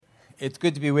It's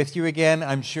good to be with you again.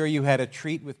 I'm sure you had a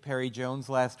treat with Perry Jones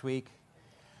last week.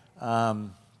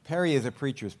 Perry is a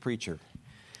preacher's preacher.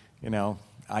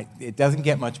 It doesn't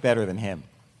get much better than him.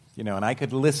 And I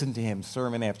could listen to him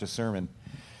sermon after sermon.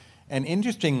 And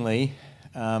interestingly,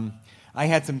 I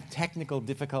had some technical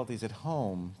difficulties at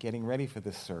home getting ready for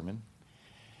this sermon.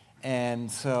 And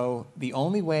so the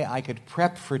only way I could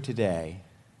prep for today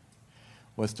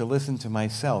was to listen to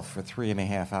myself for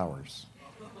 3.5 hours.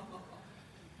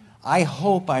 I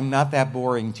hope I'm not that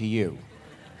boring to you.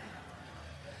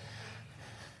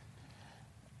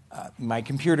 My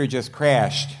computer just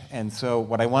crashed, and so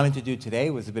what I wanted to do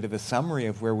today was a bit of a summary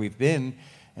of where we've been,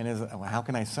 and how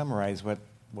can I summarize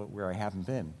where I haven't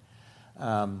been?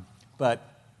 But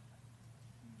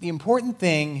the important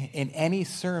thing in any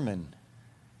sermon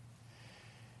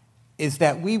is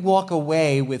that we walk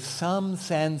away with some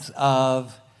sense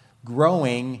of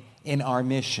growing in our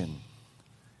mission,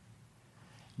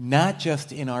 not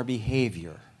just in our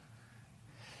behavior.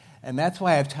 And that's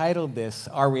why I've titled this,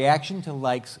 Our Reaction to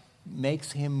Likes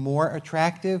Makes Him More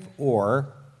Attractive,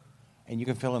 or, and you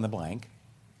can fill in the blank,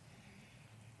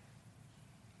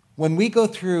 when we go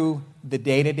through the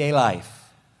day-to-day life,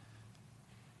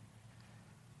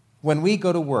 when we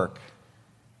go to work,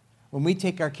 when we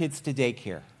take our kids to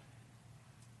daycare,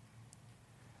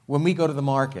 when we go to the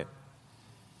market,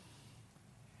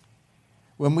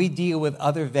 when we deal with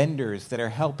other vendors that are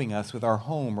helping us with our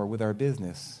home or with our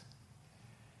business,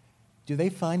 do they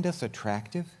find us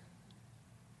attractive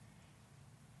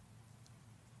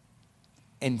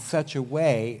in such a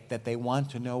way that they want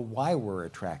to know why we're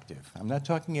attractive? I'm not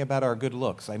talking about our good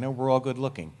looks. I know we're all good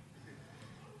looking.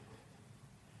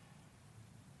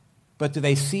 But do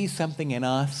they see something in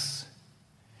us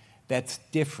that's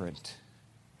different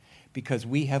because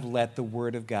we have let the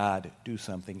Word of God do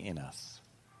something in us?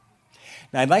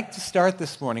 Now, I'd like to start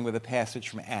this morning with a passage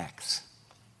from Acts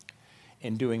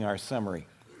in doing our summary.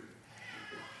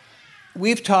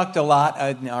 We've talked a lot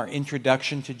in our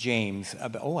introduction to James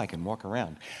about, I can walk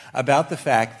around, about the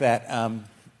fact that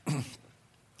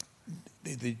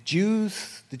the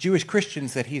Jewish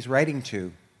Christians that he's writing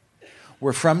to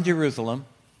were from Jerusalem,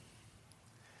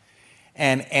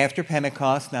 and after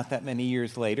Pentecost, not that many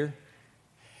years later,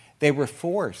 they were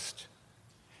forced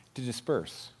to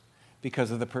disperse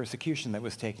because of the persecution that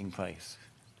was taking place.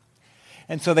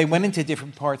 And so they went into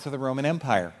different parts of the Roman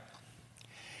Empire.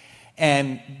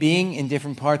 And being in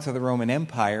different parts of the Roman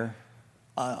Empire,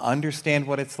 understand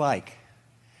what it's like.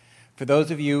 For those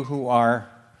of you who are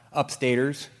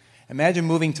upstaters, imagine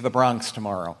moving to the Bronx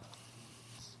tomorrow.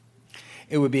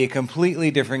 It would be a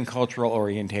completely different cultural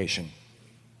orientation.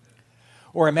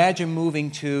 Or imagine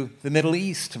moving to the Middle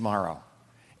East tomorrow.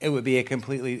 It would be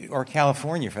or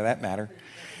California for that matter.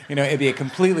 It'd be a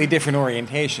completely different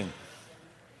orientation.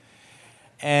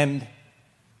 And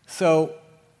so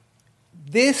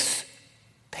this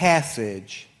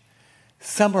passage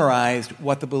summarized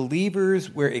what the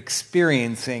believers were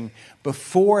experiencing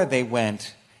before they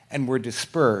went and were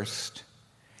dispersed,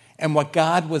 and what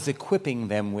God was equipping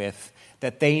them with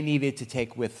that they needed to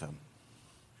take with them.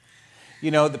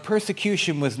 The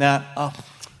persecution was not,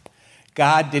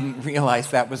 God didn't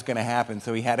realize that was going to happen,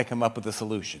 so he had to come up with a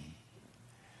solution.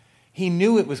 He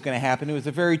knew it was going to happen. It was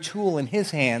the very tool in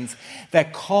his hands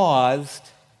that caused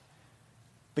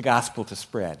the gospel to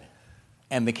spread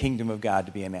and the kingdom of God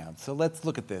to be announced. So let's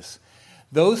look at this.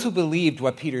 Those who believed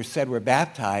what Peter said were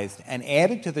baptized and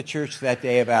added to the church that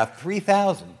day about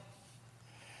 3,000.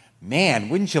 Man,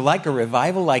 wouldn't you like a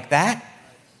revival like that?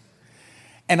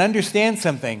 And understand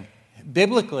something.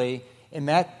 Biblically, in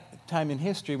that time in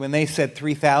history, when they said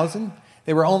 3,000,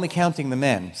 they were only counting the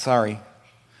men. Sorry. It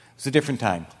was a different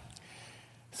time.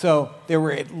 So there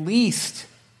were at least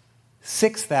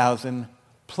 6,000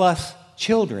 plus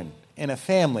children in a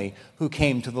family who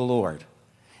came to the Lord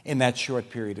in that short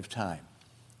period of time.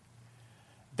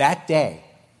 That day,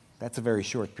 that's a very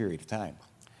short period of time,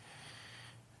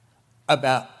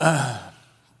 about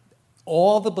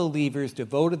all the believers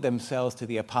devoted themselves to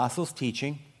the apostles'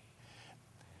 teaching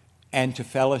and to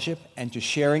fellowship and to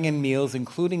sharing in meals,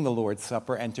 including the Lord's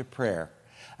Supper, and to prayer.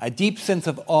 A deep sense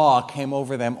of awe came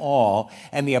over them all,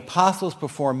 and the apostles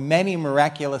performed many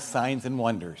miraculous signs and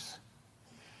wonders.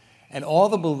 And all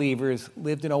the believers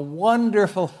lived in a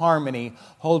wonderful harmony,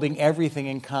 holding everything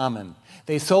in common.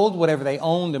 They sold whatever they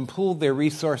owned and pooled their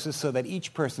resources so that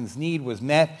each person's need was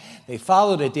met. They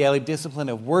followed a daily discipline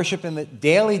of worship in the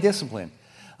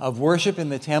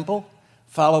temple,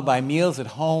 followed by meals at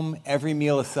home, every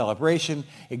meal a celebration,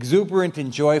 exuberant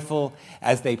and joyful.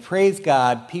 As they praised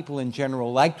God, people in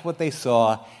general liked what they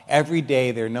saw. Every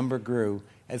day their number grew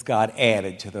as God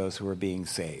added to those who were being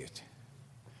saved.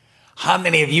 How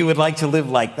many of you would like to live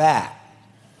like that?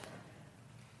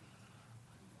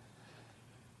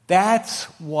 That's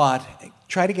what,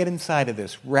 try to get inside of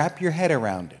this. Wrap your head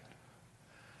around it.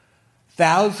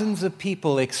 Thousands of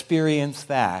people experienced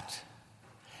that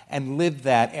and lived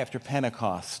that after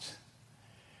Pentecost.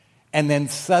 And then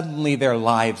suddenly their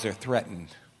lives are threatened.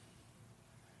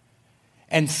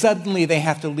 And suddenly they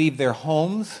have to leave their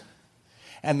homes,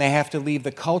 and they have to leave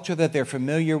the culture that they're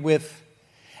familiar with,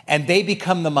 and they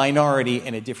become the minority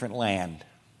in a different land.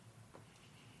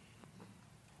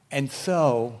 And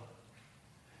so,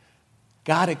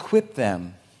 God equipped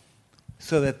them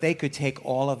so that they could take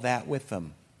all of that with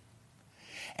them.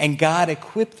 And God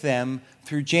equipped them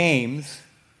through James,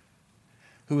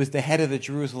 who was the head of the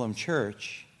Jerusalem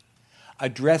church,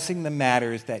 addressing the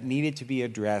matters that needed to be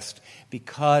addressed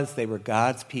because they were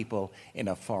God's people in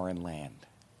a foreign land.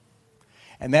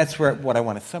 And that's what I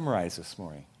want to summarize this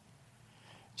morning.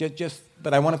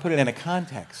 But I want to put it in a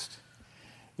context.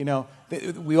 You know,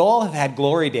 we all have had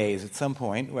glory days at some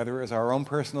point, whether it was our own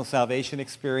personal salvation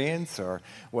experience or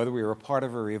whether we were a part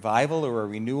of a revival or a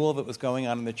renewal that was going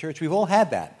on in the church. We've all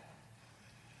had that.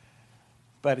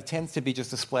 But it tends to be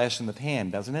just a splash in the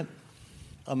pan, doesn't it?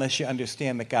 Unless you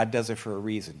understand that God does it for a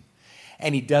reason.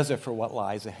 And He does it for what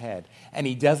lies ahead. And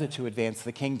He does it to advance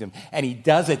the kingdom. And He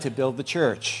does it to build the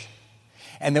church.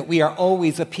 And that we are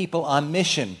always a people on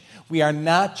mission. We are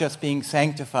not just being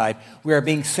sanctified. We are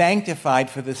being sanctified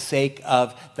for the sake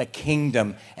of the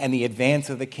kingdom and the advance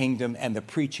of the kingdom and the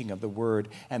preaching of the word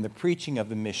and the preaching of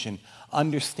the mission,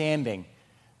 understanding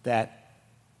that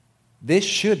this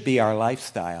should be our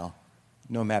lifestyle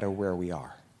no matter where we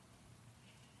are.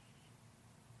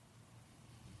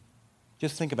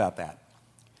 Just think about that.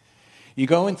 You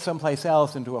go in someplace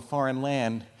else, into a foreign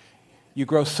land, you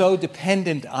grow so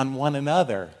dependent on one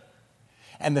another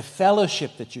and the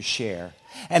fellowship that you share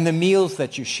and the meals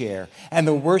that you share and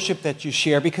the worship that you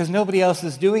share because nobody else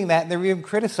is doing that and they're even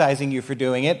criticizing you for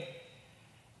doing it.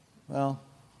 Well,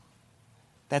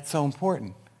 that's so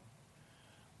important.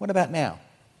 What about now?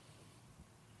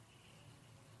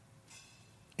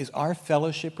 Is our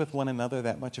fellowship with one another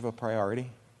that much of a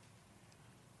priority?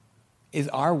 Is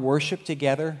our worship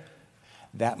together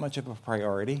that much of a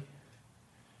priority?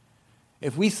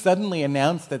 If we suddenly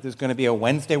announce that there's going to be a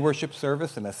Wednesday worship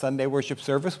service and a Sunday worship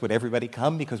service, would everybody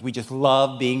come because we just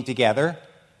love being together?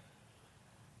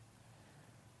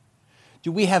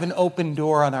 Do we have an open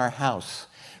door on our house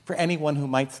for anyone who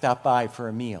might stop by for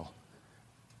a meal?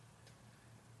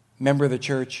 Member of the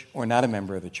church or not a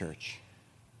member of the church?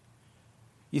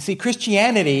 You see,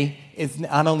 Christianity is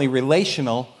not only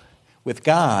relational with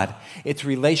God, it's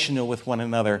relational with one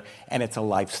another, and it's a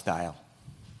lifestyle.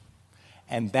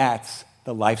 And that's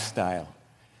the lifestyle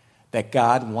that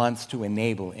God wants to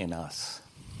enable in us.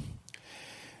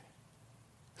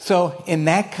 So, in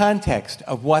that context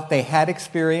of what they had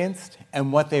experienced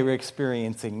and what they were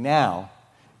experiencing now,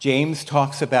 James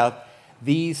talks about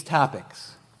these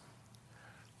topics.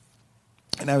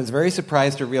 And I was very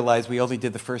surprised to realize we only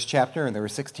did the first chapter and there were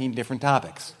 16 different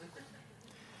topics.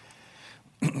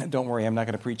 Don't worry, I'm not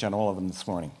going to preach on all of them this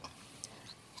morning.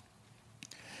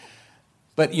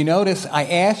 But you notice I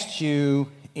asked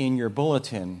you in your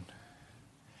bulletin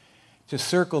to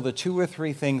circle the 2 or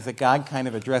 3 things that God kind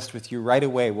of addressed with you right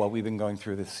away while we've been going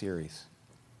through this series.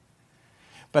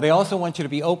 But I also want you to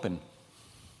be open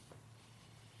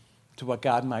to what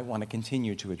God might want to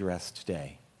continue to address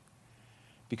today.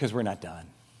 Because we're not done.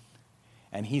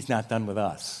 And He's not done with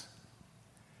us.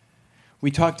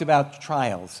 We talked about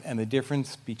trials and the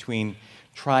difference between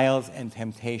trials and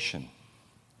temptation.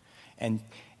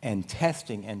 And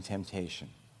testing and temptation.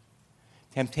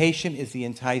 Temptation is the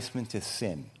enticement to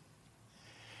sin.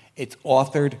 It's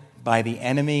authored by the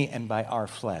enemy and by our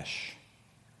flesh.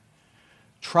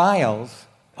 Trials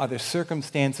are the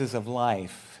circumstances of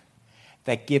life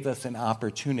that give us an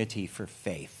opportunity for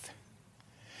faith.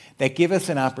 That give us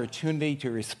an opportunity to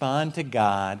respond to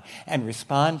God and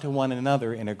respond to one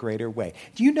another in a greater way.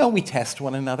 Do you know we test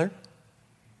one another?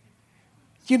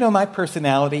 Do you know my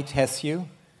personality tests you?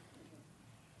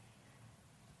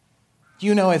 Do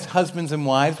you know as husbands and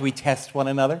wives we test one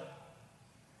another?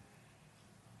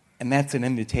 And that's an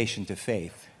invitation to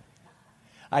faith.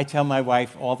 I tell my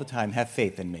wife all the time, have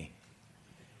faith in me.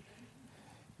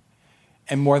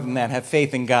 And more than that, have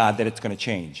faith in God that it's going to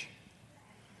change.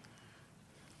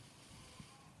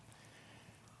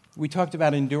 We talked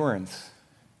about endurance.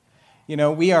 You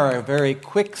know, we are a very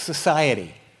quick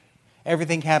society.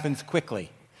 Everything happens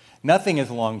quickly. Nothing is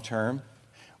long-term,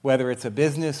 whether it's a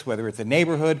business, whether it's a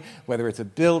neighborhood, whether it's a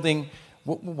building,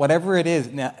 whatever it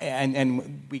is. Now,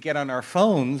 and we get on our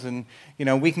phones and, you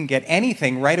know, we can get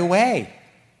anything right away.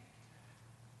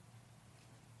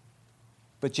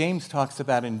 But James talks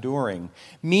about enduring,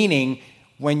 meaning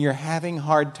when you're having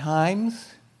hard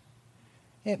times,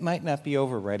 it might not be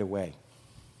over right away.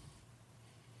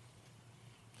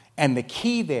 And the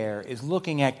key there is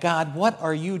looking at God, what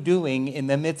are you doing in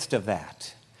the midst of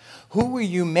that? Who are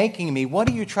you making me? What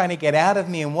are you trying to get out of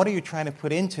me, and what are you trying to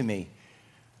put into me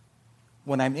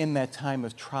when I'm in that time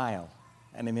of trial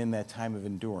and I'm in that time of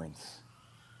endurance?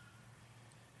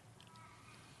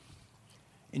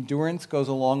 Endurance goes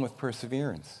along with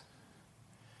perseverance.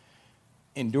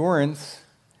 Endurance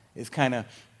is kind of,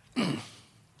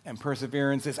 and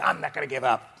perseverance is, I'm not going to give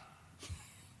up.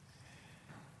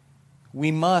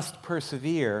 We must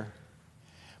persevere,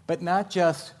 but not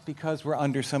just because we're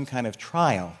under some kind of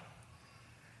trial.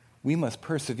 We must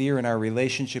persevere in our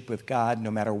relationship with God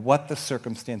no matter what the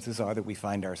circumstances are that we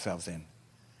find ourselves in.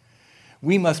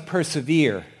 We must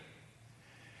persevere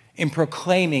in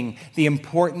proclaiming the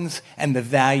importance and the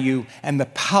value and the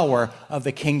power of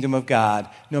the kingdom of God,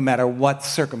 no matter what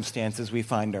circumstances we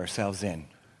find ourselves in.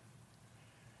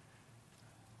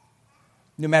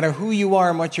 No matter who you are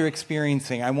and what you're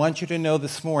experiencing, I want you to know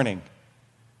this morning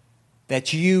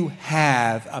that you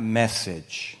have a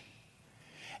message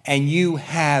and you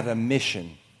have a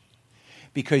mission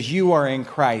because you are in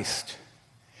Christ,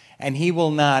 and He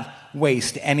will not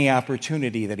waste any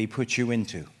opportunity that He puts you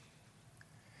into.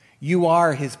 You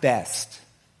are His best.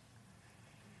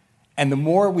 And the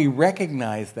more we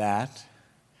recognize that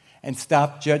and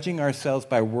stop judging ourselves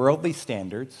by worldly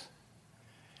standards,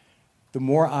 the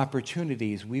more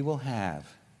opportunities we will have.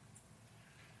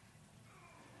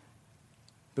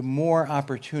 The more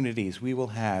opportunities we will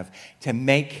have to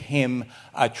make Him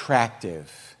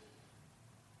attractive.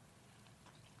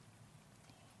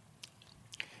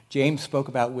 James spoke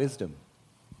about wisdom.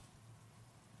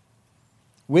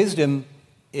 Wisdom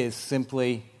is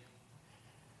simply,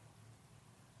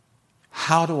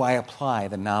 how do I apply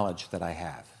the knowledge that I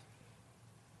have?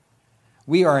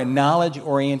 We are a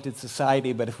knowledge-oriented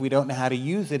society, but if we don't know how to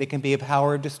use it, it can be a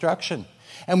power of destruction.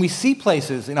 And we see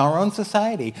places in our own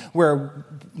society where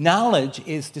knowledge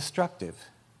is destructive.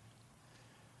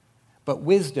 But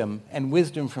wisdom, and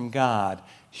wisdom from God,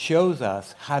 shows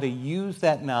us how to use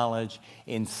that knowledge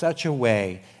in such a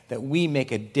way that we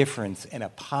make a difference in a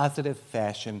positive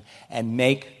fashion and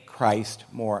make Christ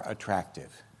more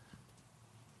attractive.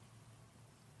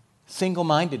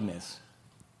 Single-mindedness.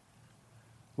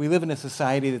 We live in a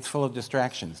society that's full of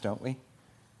distractions, don't we?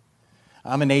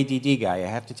 I'm an ADD guy. I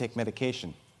have to take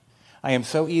medication. I am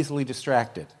so easily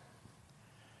distracted.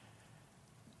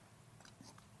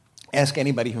 Ask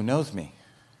anybody who knows me.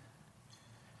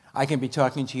 I can be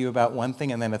talking to you about one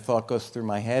thing and then a thought goes through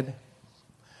my head.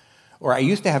 Or I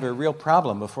used to have a real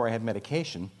problem before I had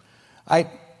medication. I'd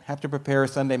have to prepare a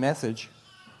Sunday message,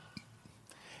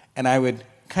 and I would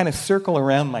kind of circle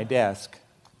around my desk.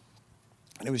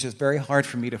 And it was just very hard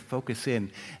for me to focus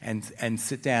in and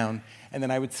sit down. And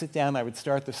then I would sit down, I would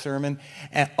start the sermon,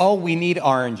 and oh, we need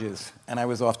oranges. And I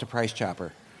was off to Price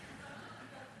Chopper.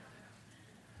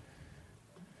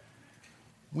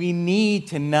 We need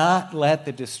to not let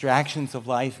the distractions of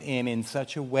life in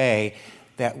such a way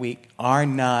that we are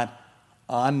not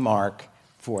on mark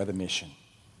for the mission.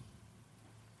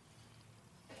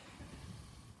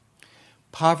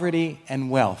 Poverty and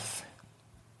wealth.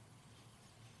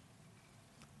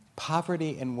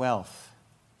 Poverty and wealth.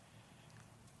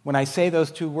 When I say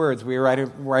those two words, we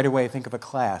right away think of a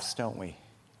class, don't we?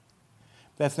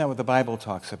 That's not what the Bible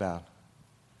talks about.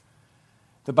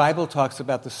 The Bible talks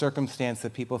about the circumstance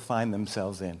that people find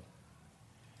themselves in.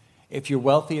 If you're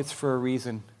wealthy, it's for a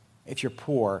reason. If you're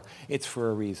poor, it's for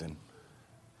a reason.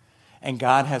 And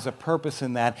God has a purpose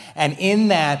in that. And in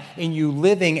that, in you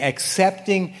living,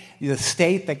 accepting the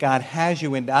state that God has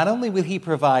you in, not only will He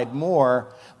provide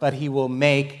more, but He will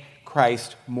make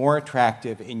Christ more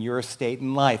attractive in your state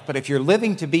in life. But if you're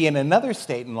living to be in another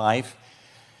state in life,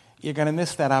 you're going to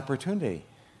miss that opportunity.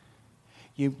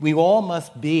 We all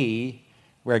must be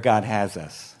where God has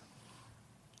us.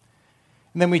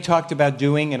 And then we talked about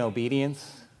doing and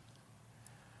obedience.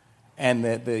 And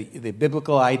the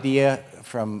biblical idea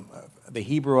from the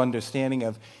Hebrew understanding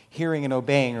of hearing and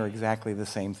obeying are exactly the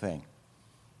same thing.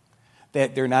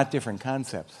 That they're not different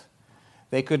concepts.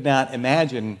 They could not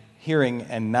imagine hearing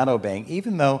and not obeying,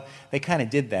 even though they kind of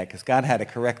did that, because God had to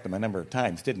correct them a number of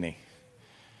times, didn't He?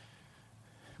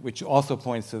 Which also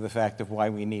points to the fact of why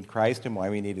we need Christ and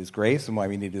why we need His grace and why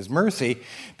we need His mercy,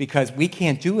 because we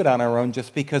can't do it on our own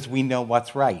just because we know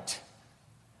what's right.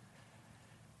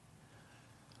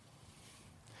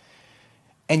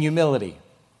 And humility.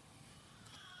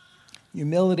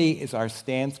 Humility is our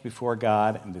stance before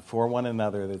God and before one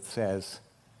another that says,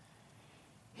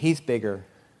 He's bigger,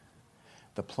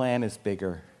 The plan is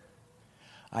bigger.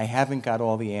 I haven't got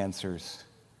all the answers.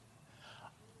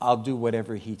 I'll do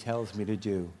whatever he tells me to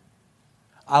do.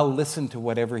 I'll listen to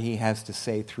whatever he has to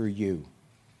say through you.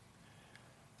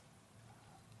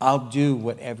 I'll do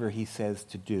whatever he says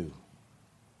to do.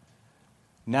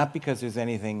 Not because there's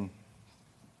anything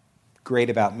great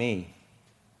about me,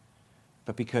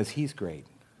 but because he's great.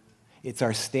 It's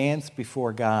our stance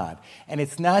before God. And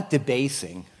it's not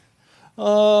debasing.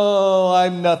 Oh,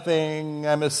 I'm nothing.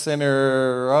 I'm a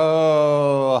sinner.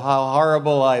 Oh, how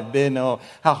horrible I've been. Oh,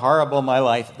 how horrible my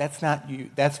life. That's not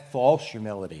you. That's false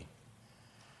humility.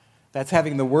 That's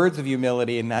having the words of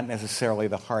humility and not necessarily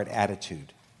the heart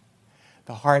attitude.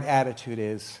 The heart attitude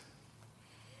is,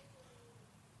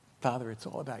 Father, it's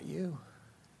all about you.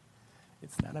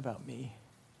 It's not about me.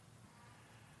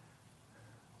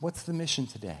 What's the mission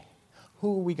today?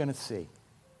 Who are we going to see?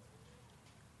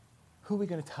 Who are we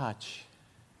going to touch?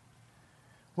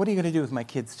 What are you going to do with my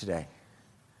kids today?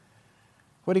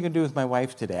 What are you going to do with my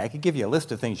wife today? I could give you a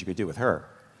list of things you could do with her.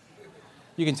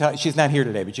 You can tell, she's not here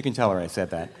today, but you can tell her I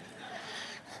said that.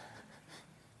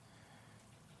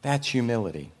 That's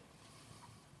humility.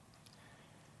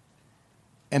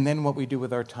 And then what we do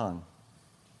with our tongue.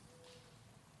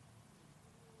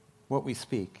 What we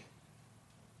speak.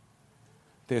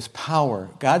 There's power.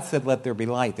 God said, let there be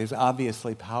light. There's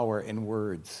obviously power in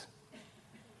words.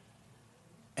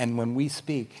 And when we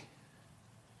speak,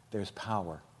 there's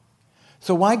power.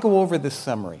 So why go over this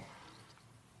summary?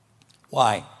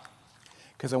 Why?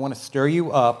 Because I want to stir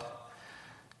you up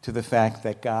to the fact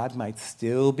that God might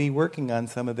still be working on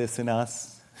some of this in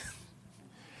us.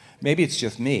 Maybe it's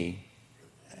just me,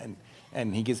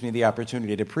 and he gives me the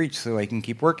opportunity to preach so he can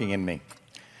keep working in me.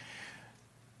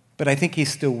 But I think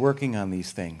he's still working on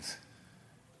these things.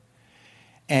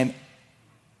 And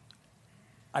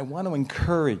I want to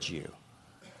encourage you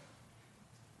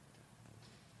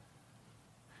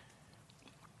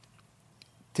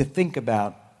to think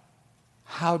about,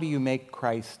 how do you make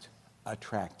Christ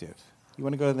attractive? You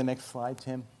want to go to the next slide,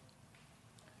 Tim?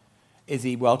 Is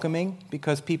he welcoming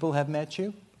because people have met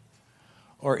you?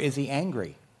 Or is he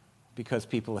angry because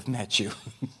people have met you?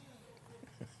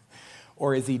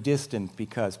 Or is he distant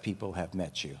because people have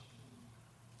met you?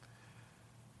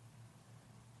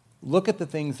 Look at the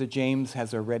things that James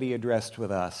has already addressed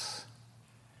with us,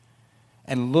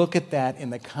 and look at that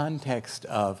in the context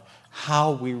of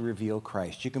how we reveal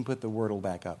Christ. You can put the wordle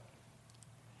back up.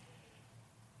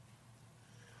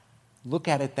 Look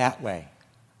at it that way.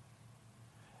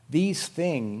 These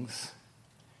things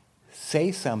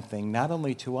say something not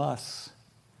only to us,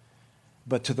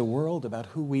 but to the world about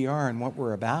who we are and what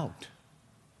we're about.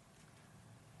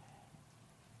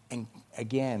 And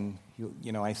again,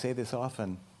 you know, I say this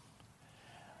often.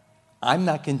 I'm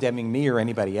not condemning me or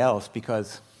anybody else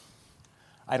because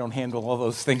I don't handle all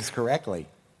those things correctly.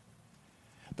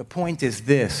 The point is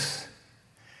this,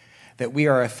 that we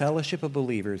are a fellowship of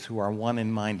believers who are one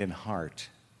in mind and heart.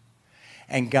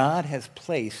 And God has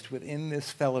placed within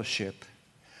this fellowship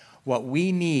what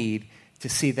we need to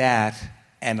see that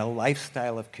and a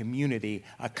lifestyle of community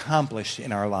accomplished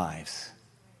in our lives.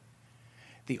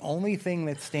 The only thing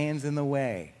that stands in the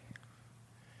way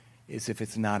is if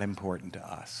it's not important to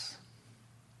us.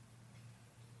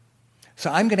 So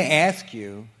I'm going to ask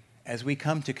you, as we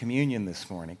come to communion this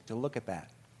morning, to look at that.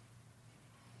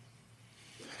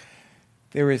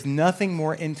 There is nothing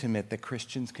more intimate that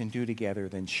Christians can do together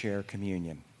than share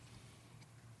communion.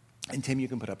 And Tim, you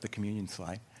can put up the communion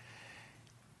slide.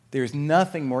 There's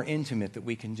nothing more intimate that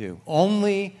we can do.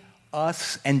 Only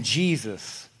us and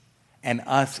Jesus and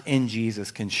us in Jesus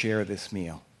can share this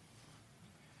meal.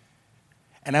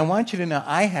 And I want you to know,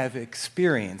 I have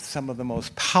experienced some of the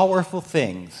most powerful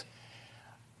things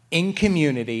in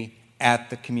community at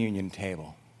the communion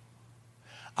table.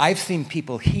 I've seen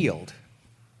people healed.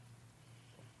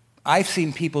 I've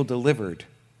seen people delivered.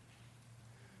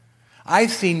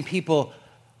 I've seen people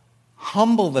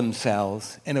humble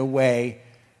themselves in a way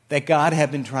that God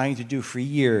had been trying to do for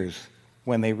years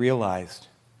when they realized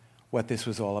what this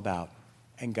was all about,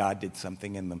 and God did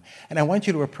something in them. And I want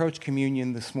you to approach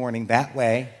communion this morning that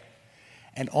way,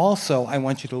 and also I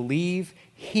want you to leave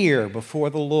here before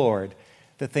the Lord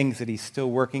the things that he's still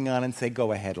working on and say,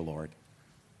 go ahead, Lord.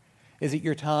 Is it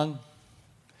your tongue?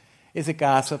 Is it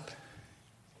gossip?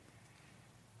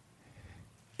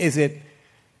 Is it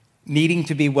needing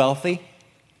to be wealthy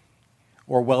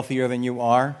or wealthier than you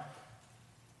are?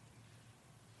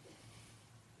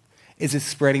 Is it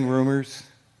spreading rumors?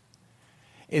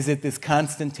 Is it this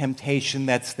constant temptation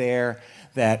that's there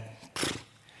that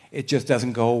it just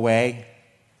doesn't go away?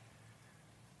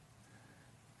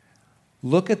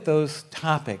 look at those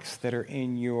topics that are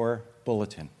in your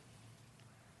bulletin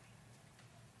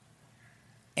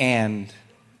and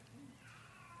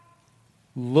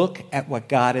look at what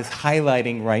God is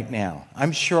highlighting right now.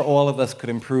 I'm sure all of us could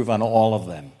improve on all of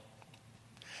them.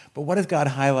 But what is God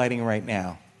highlighting right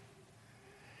now?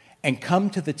 And come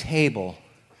to the table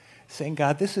saying,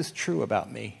 God, this is true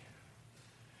about me.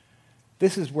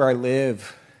 This is where I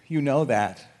live. You know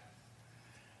that.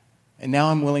 And now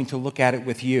I'm willing to look at it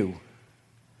with you.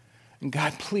 And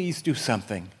God, please do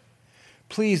something.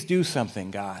 Please do something,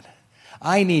 God.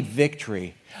 I need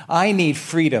victory. I need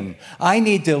freedom. I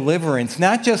need deliverance,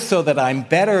 not just so that I'm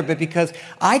better, but because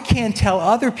I can't tell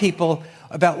other people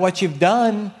about what you've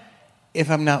done if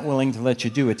I'm not willing to let you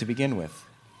do it to begin with.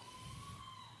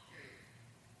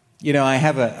 You know, I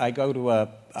have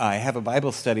a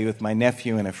Bible study with my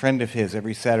nephew and a friend of his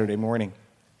every Saturday morning.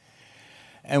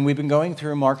 And we've been going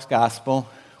through Mark's Gospel.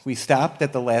 We stopped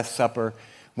at the Last Supper,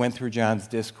 went through John's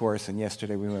discourse, and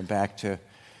yesterday we went back to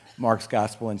Mark's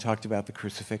Gospel and talked about the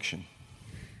crucifixion.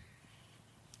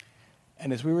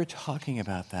 And as we were talking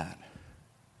about that,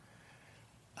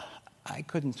 I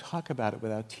couldn't talk about it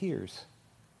without tears.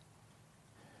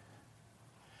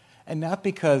 And not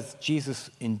because Jesus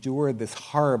endured this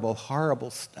horrible,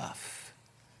 horrible stuff,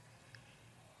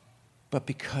 but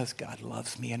because God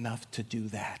loves me enough to do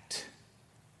that.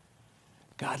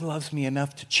 God loves me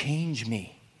enough to change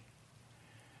me.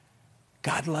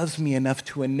 God loves me enough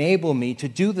to enable me to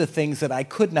do the things that I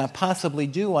could not possibly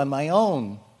do on my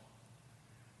own.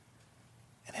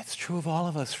 And that's true of all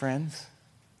of us, friends.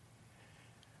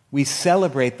 We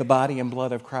celebrate the body and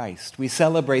blood of Christ. We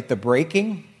celebrate the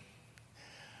breaking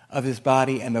of his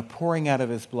body and the pouring out of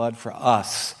his blood for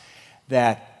us,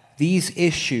 that these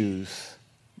issues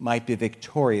might be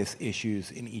victorious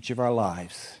issues in each of our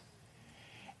lives,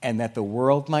 and that the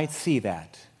world might see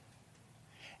that.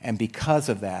 And because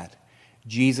of that,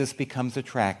 Jesus becomes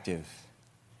attractive,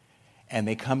 and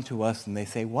they come to us and they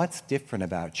say, what's different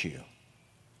about you?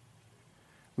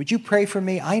 Would you pray for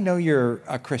me? I know you're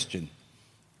a Christian.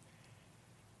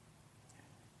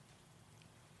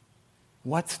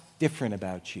 What's different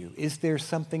about you? Is there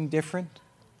something different?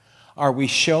 Are we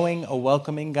showing a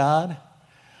welcoming God?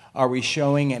 Are we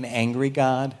showing an angry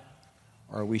God?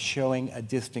 Or are we showing a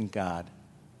distant God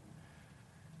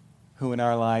who in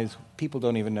our lives, people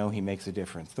don't even know he makes a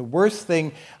difference? The worst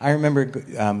thing, I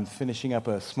remember finishing up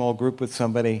a small group with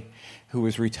somebody who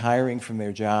was retiring from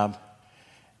their job,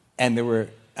 and there were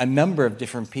a number of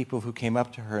different people who came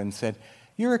up to her and said,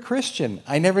 "You're a Christian.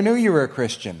 I never knew you were a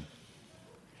Christian."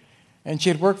 And she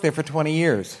had worked there for 20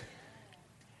 years.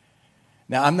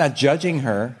 Now, I'm not judging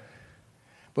her,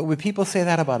 but would people say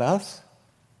that about us?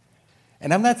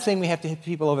 And I'm not saying we have to hit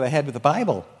people over the head with the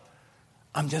Bible.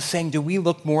 I'm just saying, do we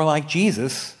look more like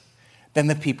Jesus than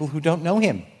the people who don't know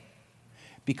him?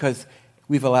 Because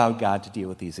we've allowed God to deal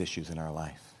with these issues in our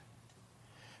life.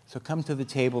 So come to the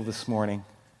table this morning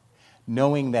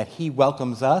knowing that he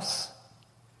welcomes us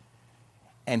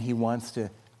and he wants to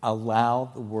allow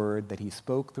the word that he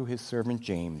spoke through his servant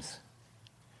James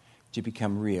to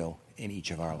become real in each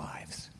of our lives.